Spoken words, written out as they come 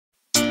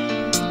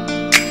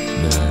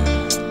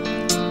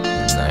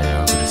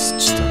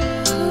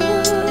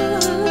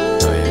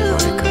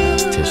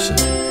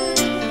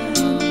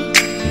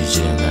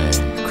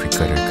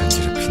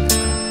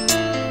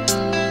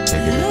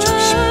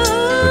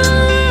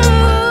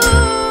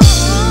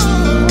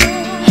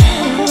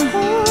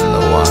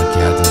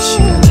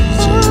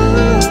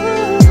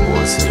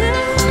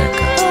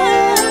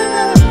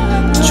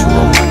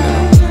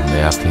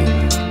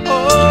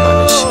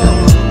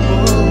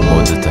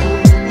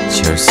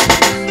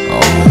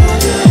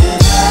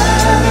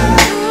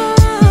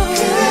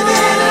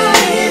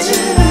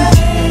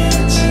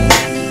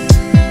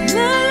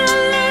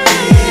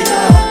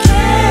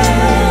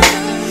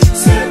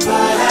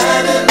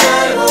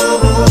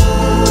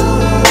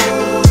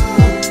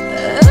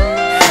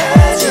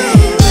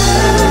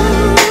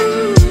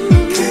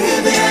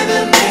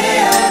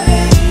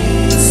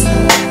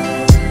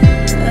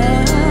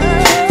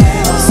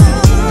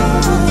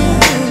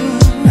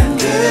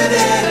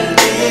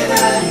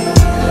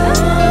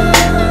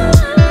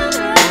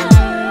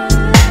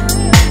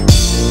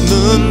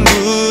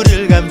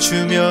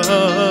주며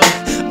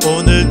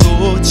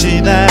오늘도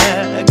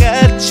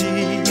지나갔지.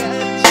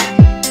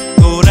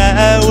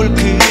 돌아올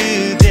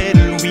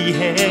그대를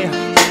위해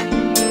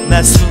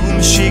나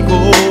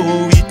숨쉬고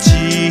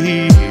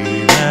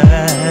있지만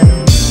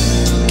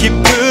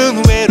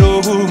깊은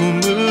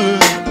외로움은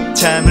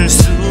참을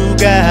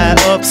수가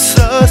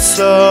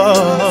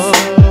없었어.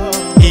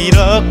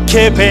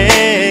 이렇게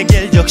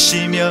베개를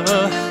적시며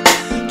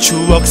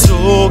추억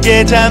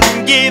속에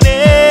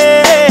잠기네.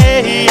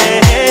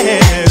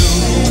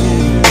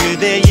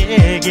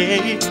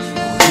 그대에게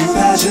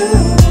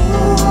그다주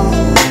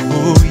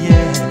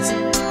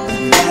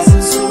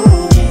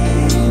가슴속에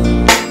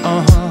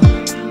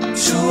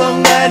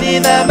추억만이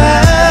남았어.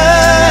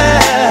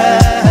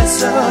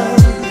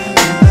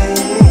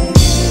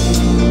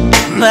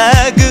 나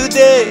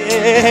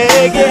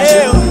그대에게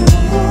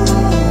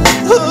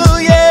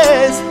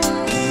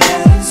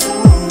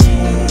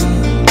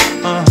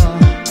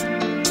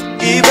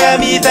이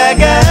밤이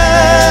다가네.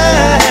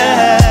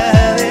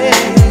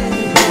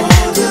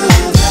 모두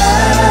다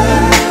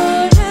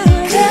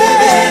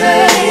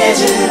그대를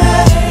잊으라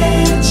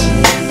했지.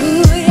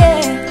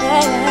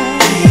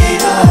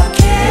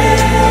 이렇게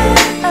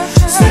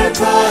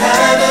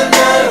슬퍼하는 날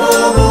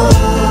보고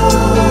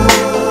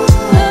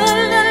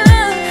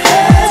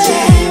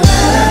하지만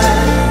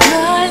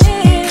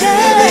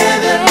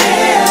그대는 내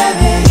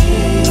안에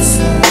있어.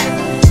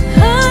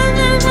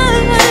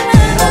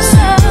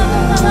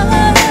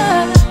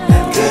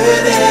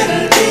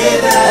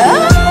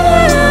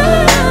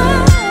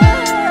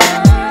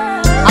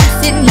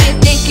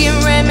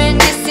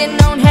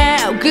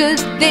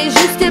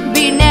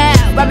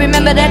 I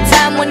remember that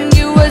time when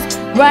you was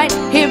right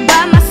here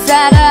by my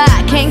side.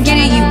 I can't get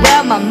you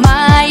out my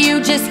mind. You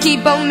just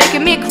keep on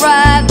making me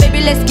cry.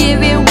 Baby, let's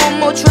give it one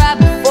more try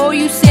before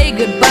you say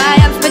goodbye.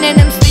 I'm spending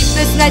them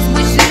sleepless nights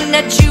wishing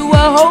that you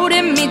were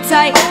holding me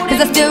tight.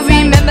 Cause I still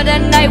remember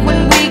that night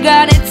when we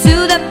got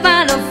into the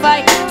final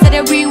fight. Said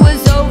that we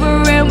was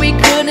over and we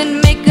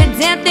couldn't make a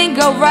damn thing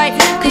go right.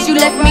 Cause you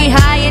left me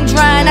high and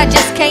dry and I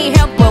just can't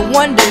help but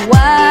wonder